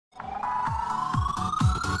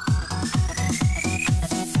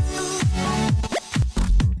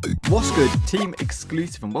What's good, team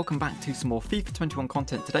exclusive, and welcome back to some more FIFA 21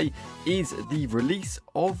 content. Today is the release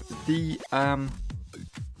of the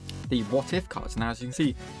what if cards. Now, as you can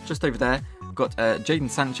see just over there, we've got Jadon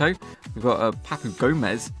Sancho, we've got Papu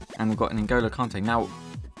Gomez, and we've got an N'Golo Kante. Now,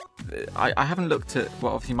 I haven't looked at,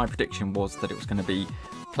 well, obviously my prediction was that it was going to be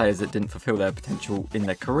players that didn't fulfill their potential in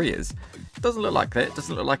their careers. It doesn't look like that. It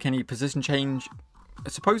doesn't look like any position change.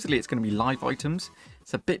 Supposedly it's going to be live items.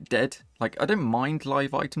 It's a bit dead. Like, I don't mind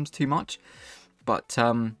live items too much, but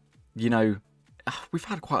you know, we've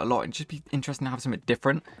had quite a lot. It'd just be interesting to have something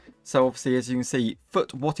different. So obviously, as you can see,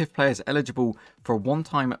 FUT what if players eligible for a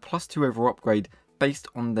one-time +2 overall upgrade based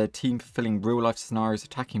on their team fulfilling real-life scenarios.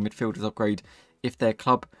 Attacking midfielders upgrade if their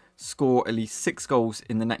club score at least 6 goals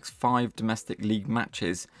in the next 5 domestic league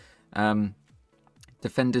matches.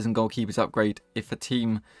 Defenders and goalkeepers upgrade if a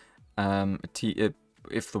team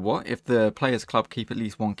if the player's club keep at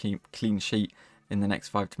least one clean sheet in the next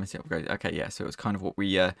 5 domestic upgrades. Okay, yeah, so it was kind of what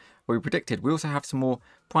we predicted. We also have some more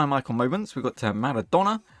prime icon moments. We've got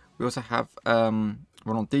Maradona. We also have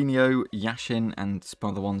Ronaldinho, Yashin, and some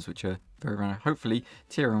other ones which are very rare. Hopefully,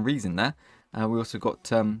 Thierry Henry's in there. We also got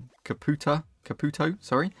Caputo.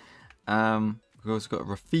 Sorry. We also got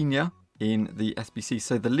Rafinha in the SBC.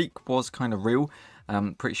 So the leak was kind of real.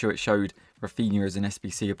 Pretty sure it showed Rafinha as an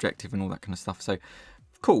SBC objective and all that kind of stuff. So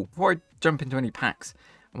cool. Before I jump into any packs,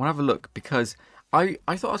 I want to have a look because I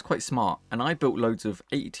thought I was quite smart and I built loads of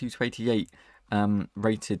 82 to 88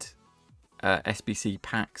 rated SBC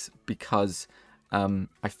packs because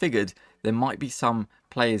I figured there might be some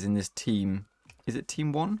players in this team. Is it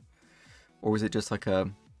Team 1? Or is it just like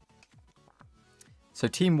a... So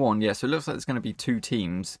Team 1, yeah, so it looks like there's going to be 2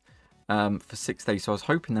 teams for 6 days. So I was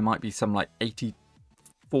hoping there might be some like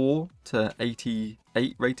 84 to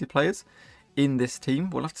 88 rated players in this team.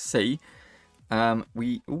 We'll have to see.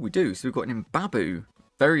 We do. So we've got an Mbabu.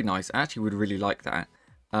 Very nice. I actually would really like that.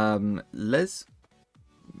 Les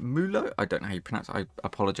Mulo? I don't know how you pronounce it. I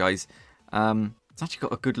apologise. It's actually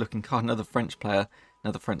got a good looking card. Another French player.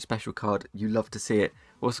 Another French special card. You love to see it.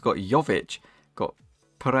 Also got Jovic. Got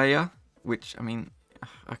Pereira, which, I mean,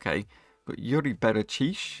 okay. Got Yuri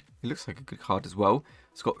Berachich. He looks like a good card as well.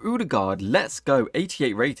 It's got Odegaard. Let's go.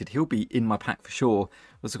 88 rated. He'll be in my pack for sure.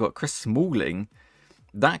 Also got Chris Smalling.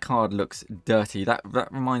 That card looks dirty. That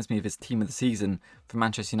reminds me of his team of the season for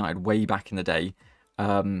Manchester United way back in the day.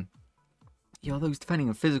 Yeah, those defending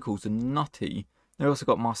and physicals are nutty. They also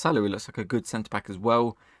got Marcelo, who looks like a good centre-back as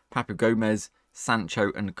well. Papu Gomez,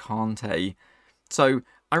 Sancho, and Kante. So,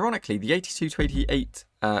 ironically, the 82 to 88...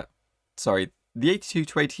 the 82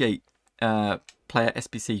 to 88 player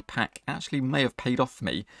SBC pack actually may have paid off for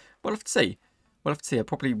me. We'll have to see. We'll have to see. I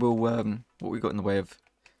probably will... what we got in the way of...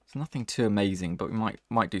 It's nothing too amazing, but we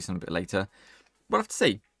might do something a bit later. We'll have to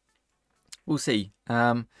see. We'll see.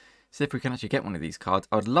 See if we can actually get one of these cards.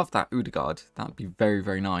 I would love that Odegaard. That would be very,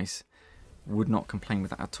 very nice. Would not complain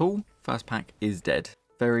with that at all. First pack is dead.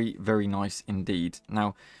 Very, very nice indeed.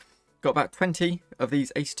 Now, got about 20 of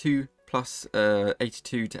these 82 plus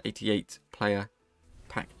 82 to 88 player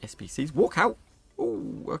pack SBCs. Walk out.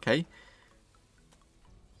 Oh, okay.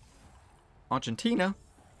 Argentina.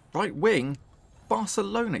 Right wing.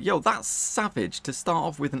 Barcelona. Yo, that's savage to start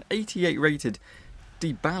off with an 88 rated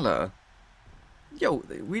Dybala. Yo,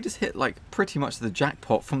 we just hit like pretty much the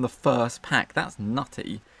jackpot from the first pack. That's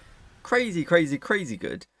nutty. Crazy, crazy, crazy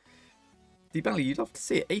good. Dybala, you'd love to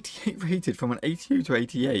see it. 88 rated from an 82 to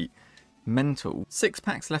 88. Mental. 6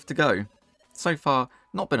 packs left to go. So far,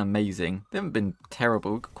 not been amazing. They haven't been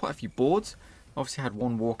terrible. Got quite a few boards. Obviously had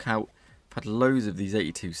one walkout. I've had loads of these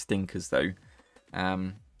 82 stinkers though.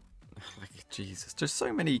 Like, Jesus, just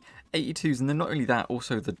so many 82s, and then not only that,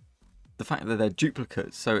 also the fact that they're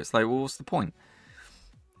duplicates. So it's like, well, what's the point?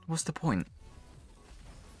 What's the point?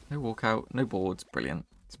 No walkout, no boards, brilliant.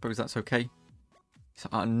 Suppose that's okay. So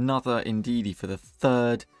another Ndidi for the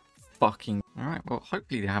 3rd fucking. All right, well,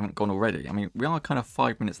 hopefully they haven't gone already. I mean, we are kind of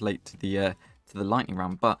 5 minutes late to the lightning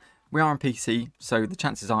round, but we are on PC, so the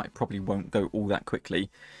chances are it probably won't go all that quickly.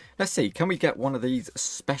 Let's see, can we get one of these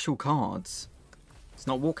special cards? It's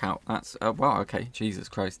not walkout. That's wow. Okay, Jesus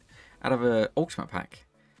Christ. Out of a ultimate pack.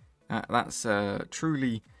 That's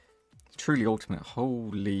truly ultimate.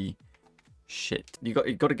 Holy shit! You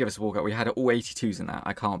got to give us a walkout. We had all 82s in that.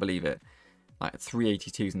 I can't believe it. Like 3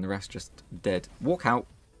 82s and the rest just dead. Walkout.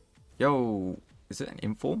 Yo, is it an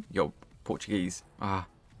inform? Yo, Portuguese.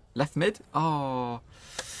 Left mid. Oh,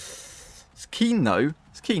 it's keen though.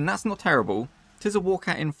 It's keen. That's not terrible. It is a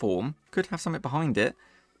walkout inform. Could have something behind it.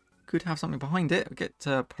 Could have something behind it. Get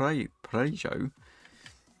Prejo.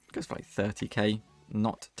 Goes for like 30k.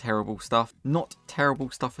 Not terrible stuff. Not terrible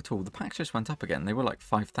stuff at all. The packs just went up again. They were like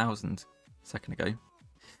 5,000 a second ago.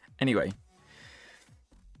 Anyway.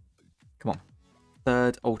 Come on.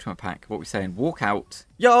 Third ultimate pack. What are we saying? Walk out.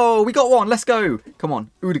 Yo, we got one. Let's go. Come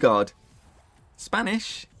on. Odegaard.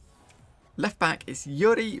 Spanish. Left back is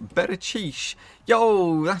Yuri Bericic.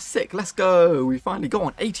 Yo, that's sick. Let's go. We finally got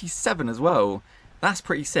one. 87 as well. That's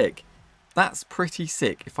pretty sick. That's pretty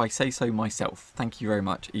sick, if I say so myself. Thank you very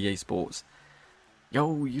much, EA Sports.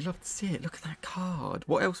 Yo, you love to see it. Look at that card.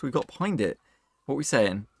 What else we got behind it? What are we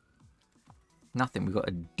saying? Nothing. We got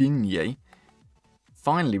a Digne.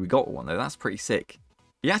 Finally, we got one, though. That's pretty sick.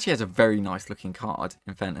 He actually has a very nice looking card,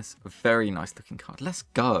 in fairness. A very nice looking card. Let's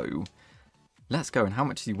go. Let's go. And how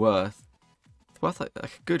much is he worth? It's worth like a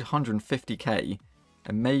good 150k.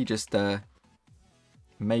 I may just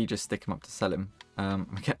stick him up to sell him.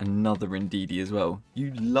 We get another Ndidi as well.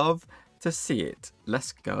 You love to see it.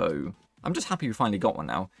 Let's go. I'm just happy we finally got one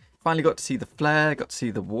now. Finally got to see the flare, got to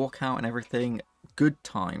see the walkout and everything. Good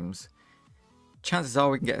times. Chances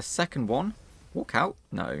are we can get a second one. Walkout?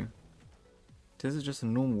 No. This is just a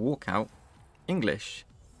normal walkout. English.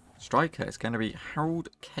 Striker. It's going to be Harold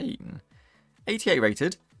Kane. 88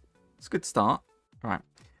 rated. It's a good start. Alright.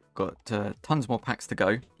 Got tons more packs to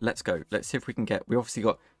go. Let's go. Let's see if we can get... We obviously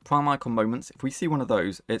got prime icon moments. If we see one of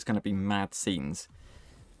those, it's going to be mad scenes.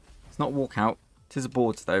 It's not a walkout. It is a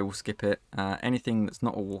boards though. We'll skip it. Anything that's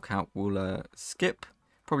not a walkout, we'll skip.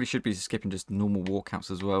 Probably should be skipping just normal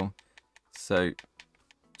walkouts as well. So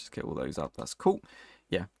just get all those up. That's cool.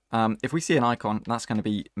 Yeah. If we see an icon, that's going to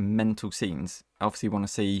be mental scenes. I obviously want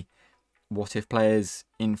to see what if players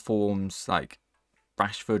in forms like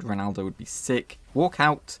Rashford, Ronaldo would be sick.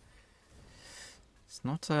 Walkout. It's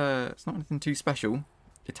not anything too special.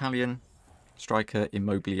 Italian striker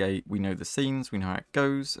Immobile. We know the scenes. We know how it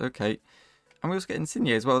goes. Okay. And we also get Insigne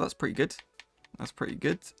as well. That's pretty good. That's pretty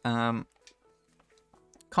good. Can't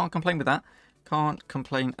complain with that. Can't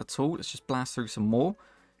complain at all. Let's just blast through some more.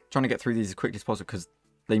 Trying to get through these as quickly as possible because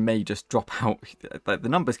they may just drop out. The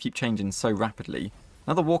numbers keep changing so rapidly.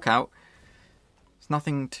 Another walkout. It's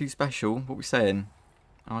nothing too special. What are we saying?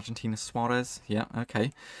 Argentina Suarez. Yeah,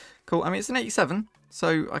 okay. Cool. I mean, it's an 87,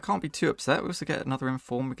 so I can't be too upset. We also get another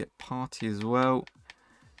inform. We get Party as well.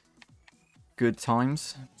 Good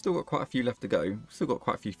times. Still got quite a few left to go. Still got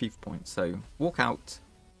quite a few FIFA points. So, walkout.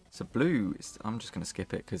 It's a blue. I'm just going to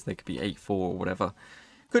skip it because they could be 8-4 or whatever.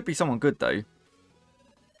 Could be someone good, though.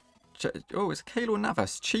 Oh, it's Keylor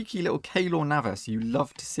Navas. Cheeky little Keylor Navas. You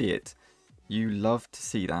love to see it. You love to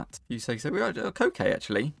see that. You say so. We got a Koke,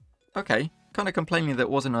 actually. Okay. Kind of complaining that it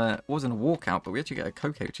wasn't a walkout, but we actually get a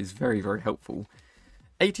Koke, which is very, very helpful.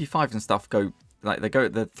 85s and stuff go, like,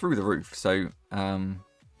 they're through the roof. So,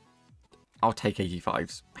 I'll take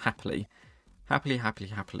 85s. Happily. Happily, happily,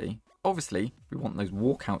 happily. Obviously, we want those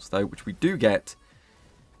walkouts, though, which we do get.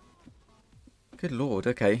 Good lord,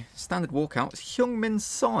 okay. Standard walkout. It's Heung-min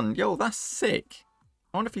Son. Yo, that's sick.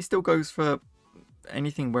 I wonder if he still goes for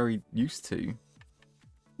anything where he used to.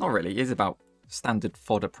 Not really. It is about standard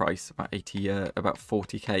fodder price. About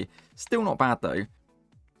 40k. Still not bad, though.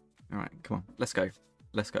 Alright, come on. Let's go.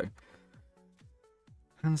 Let's go.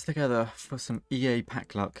 Hands together for some EA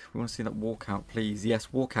pack luck. We want to see that walkout, please. Yes,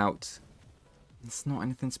 walkout. It's not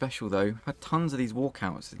anything special, though. I've had tons of these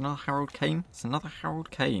walkouts. Another Harold Kane. It's another Harold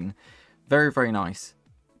Kane. Very, very nice.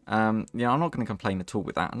 Yeah, I'm not going to complain at all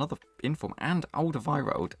with that. Another Inform and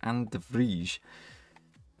Alderweireld and De Vrij.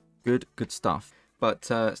 Good, good stuff. But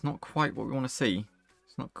it's not quite what we want to see.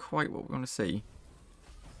 It's not quite what we want to see.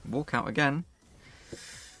 Walkout again.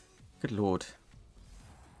 Good lord.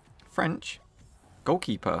 French.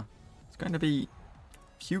 Goalkeeper. It's going to be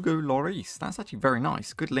Hugo Lloris. That's actually very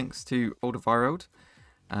nice. Good links to Alderweireld.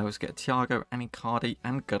 Let's get Thiago, Anicardi,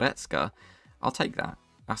 and Goretzka. I'll take that.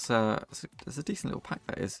 That's a decent little pack,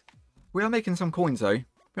 that is. We are making some coins, though.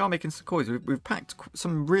 We are making some coins. We've packed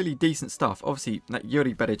some really decent stuff. Obviously, that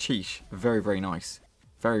Yuri Bericic, very, very nice.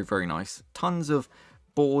 Very, very nice. Tons of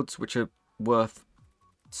boards, which are worth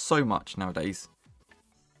so much nowadays.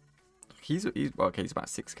 He's well, okay, he's about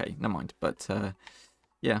 6k. Never mind. But,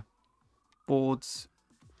 yeah. Boards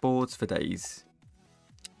for days.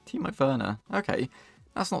 Timo Werner. Okay.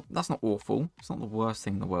 That's not awful. It's not the worst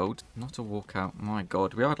thing in the world. Not a walkout. My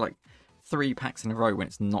god. We had like 3 packs in a row when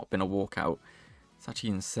it's not been a walkout. It's actually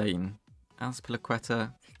insane.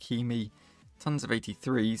 Azpilicueta, Hakimi, tons of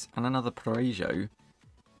 83s, and another Parejo.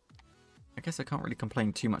 I guess I can't really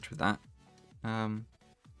complain too much with that. Come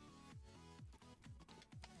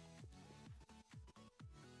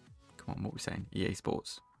on, what are we saying? EA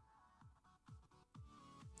Sports.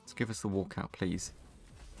 Let's give us the walkout, please.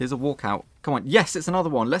 Here's a walkout. Come on. Yes, it's another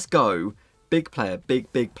one. Let's go. Big player,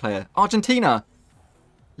 big player. Argentina!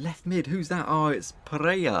 Left mid, who's that? Oh, it's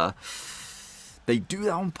Pereira. They do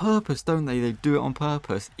that on purpose, don't they? They do it on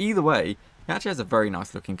purpose. Either way, he actually has a very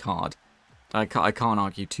nice looking card. I can't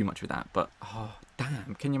argue too much with that, but oh,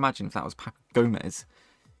 damn. Can you imagine if that was Papu Gomez?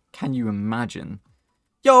 Can you imagine?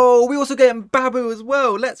 Yo, we also get Babu as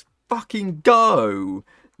well. Let's fucking go.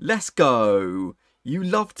 Let's go. You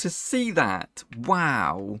love to see that.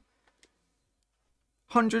 Wow.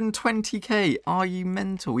 120k. Are you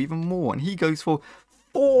mental? Even more. And he goes for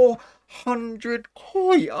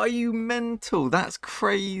 400k. Are you mental? That's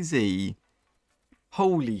crazy.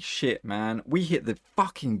 Holy shit, man. We hit the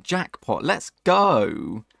fucking jackpot. Let's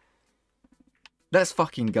go. Let's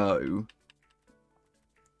fucking go.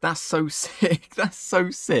 That's so sick. That's so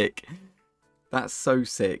sick. That's so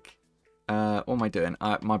sick. What am I doing?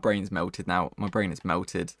 My brain's melted now. My brain is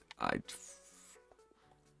melted.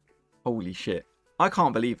 Holy shit. I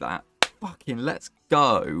can't believe that. Fucking let's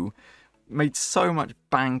go. Made so much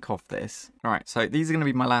bank off this. Alright, so these are going to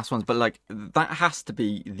be my last ones. But like, that has to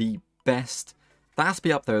be the best. That has to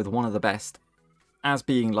be up there with one of the best. As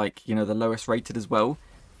being like, you know, the lowest rated as well.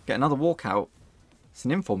 Get another walkout. It's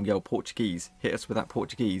an inform girl, Portuguese. Hit us with that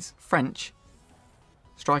Portuguese. French.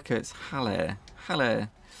 Striker, it's Haller. Haller.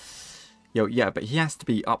 Yo, yeah, but he has to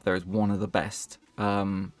be up there as one of the best.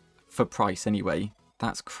 For price anyway.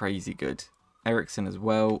 That's crazy good. Ericsson as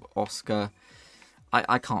well. Oscar.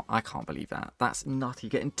 I can't believe that. That's nutty.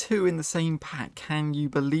 Getting two in the same pack. Can you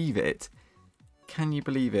believe it? Can you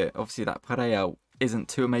believe it? Obviously that Pereira isn't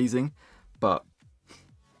too amazing. But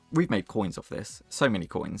we've made coins off this. So many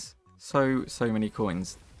coins. So many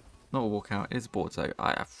coins. Not a walkout, it is a board, so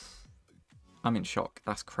I'm in shock.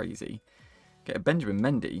 That's crazy. Get a Benjamin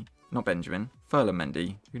Mendy, not Benjamin, Ferland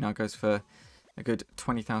Mendy, who now goes for a good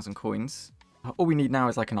 20,000 coins. All we need now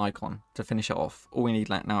is like an icon to finish it off. All we need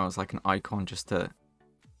now is like an icon just to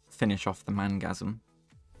finish off the mangasm.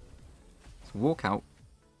 So walkout,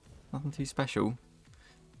 nothing too special.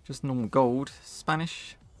 Just normal gold,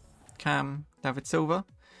 Spanish, Cam, David Silva.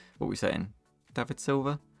 What are we saying? David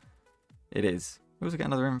Silva? It is. We also get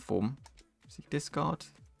another inform. Is he discard?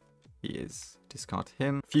 He is. Discard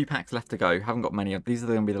him. Few packs left to go. Haven't got many. These are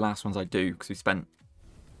going to be the last ones I do because we spent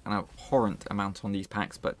an abhorrent amount on these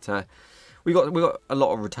packs. But we got a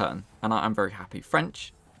lot of return, and I'm very happy.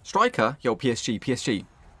 French striker. Yo, PSG.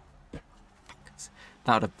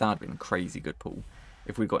 That would have been a crazy good pull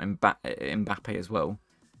if we got Mbappe as well.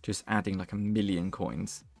 Just adding like 1 million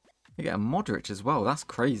coins. We get a Modric as well. That's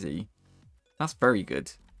crazy. That's very good.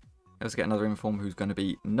 Let's get another inform who's going to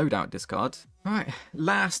be no doubt discard. Alright,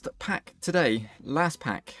 last pack today. Last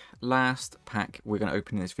pack we're going to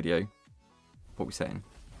open in this video. What are we saying?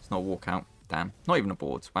 It's not a walkout. Damn. Not even a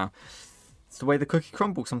board. Wow. It's the way the cookie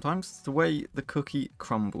crumbles sometimes. It's the way the cookie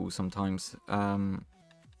crumbles sometimes.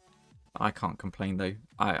 I can't complain though.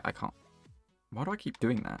 I can't. Why do I keep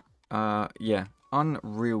doing that? Yeah.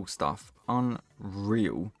 Unreal stuff.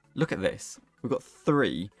 Unreal. Look at this. We've got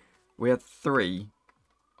 3. We had 3.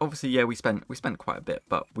 Obviously, yeah, we spent quite a bit,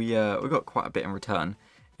 but we got quite a bit in return.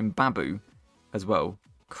 In Babu as well,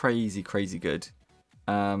 crazy good.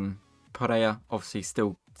 Pereira obviously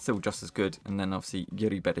still just as good, and then obviously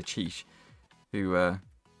Yuri Bedicic, who yeah,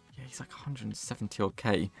 he's like 170 odd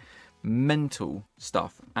K. Mental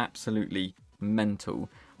stuff, absolutely mental.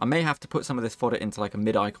 I may have to put some of this fodder into like a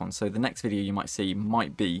mid icon, so the next video you might see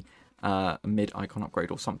might be a mid icon upgrade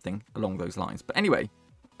or something along those lines. But anyway,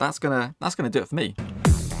 that's gonna do it for me.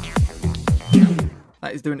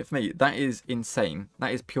 That is doing it for me. That is insane.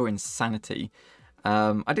 That is pure insanity.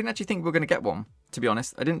 I didn't actually think we were going to get one, to be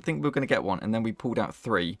honest. I didn't think we were going to get one, and then we pulled out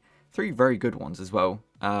 3. 3 very good ones as well.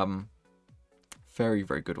 Very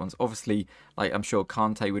good ones. Obviously, like I'm sure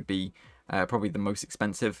Kante would be probably the most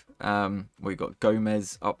expensive. We've got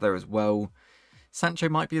Gomez up there as well. Sancho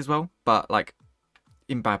might be as well, but like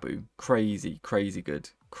Mbabu, crazy good.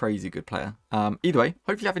 Crazy good player. Either way,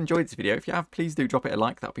 hopefully you have enjoyed this video. If you have, please do drop it a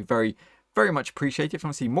like. That would be very much appreciated. If you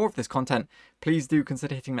want to see more of this content, please do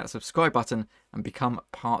consider hitting that subscribe button and become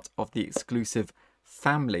part of the exclusive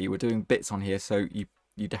family. We're doing bits on here, so you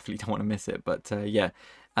definitely don't want to miss it. But yeah,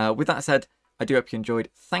 with that said, I do hope you enjoyed.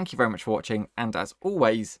 Thank you very much for watching, and as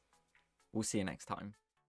always, we'll see you next time.